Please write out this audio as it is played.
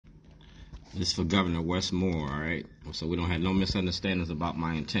This is for Governor Westmore, all right? So we don't have no misunderstandings about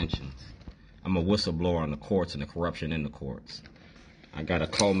my intentions. I'm a whistleblower on the courts and the corruption in the courts. I got a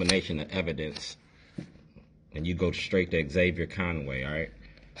culmination of evidence, and you go straight to Xavier Conway, all right?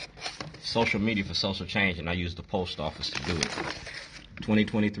 Social media for social change, and I use the post office to do it.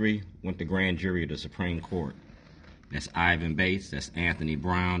 2023, went to grand jury of the Supreme Court. That's Ivan Bates, that's Anthony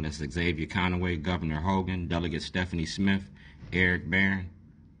Brown, that's Xavier Conway, Governor Hogan, Delegate Stephanie Smith, Eric Barron,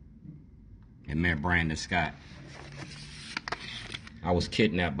 and Mayor Brandon Scott. I was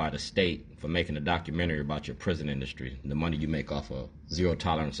kidnapped by the state for making a documentary about your prison industry, the money you make off of zero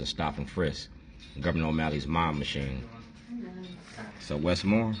tolerance and stop and frisk, Governor O'Malley's mom machine. So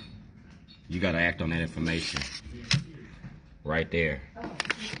Westmore, you got to act on that information. Right there.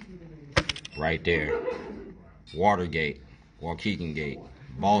 Right there. Watergate, Waukegan Gate,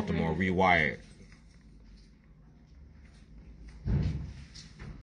 Baltimore Rewired,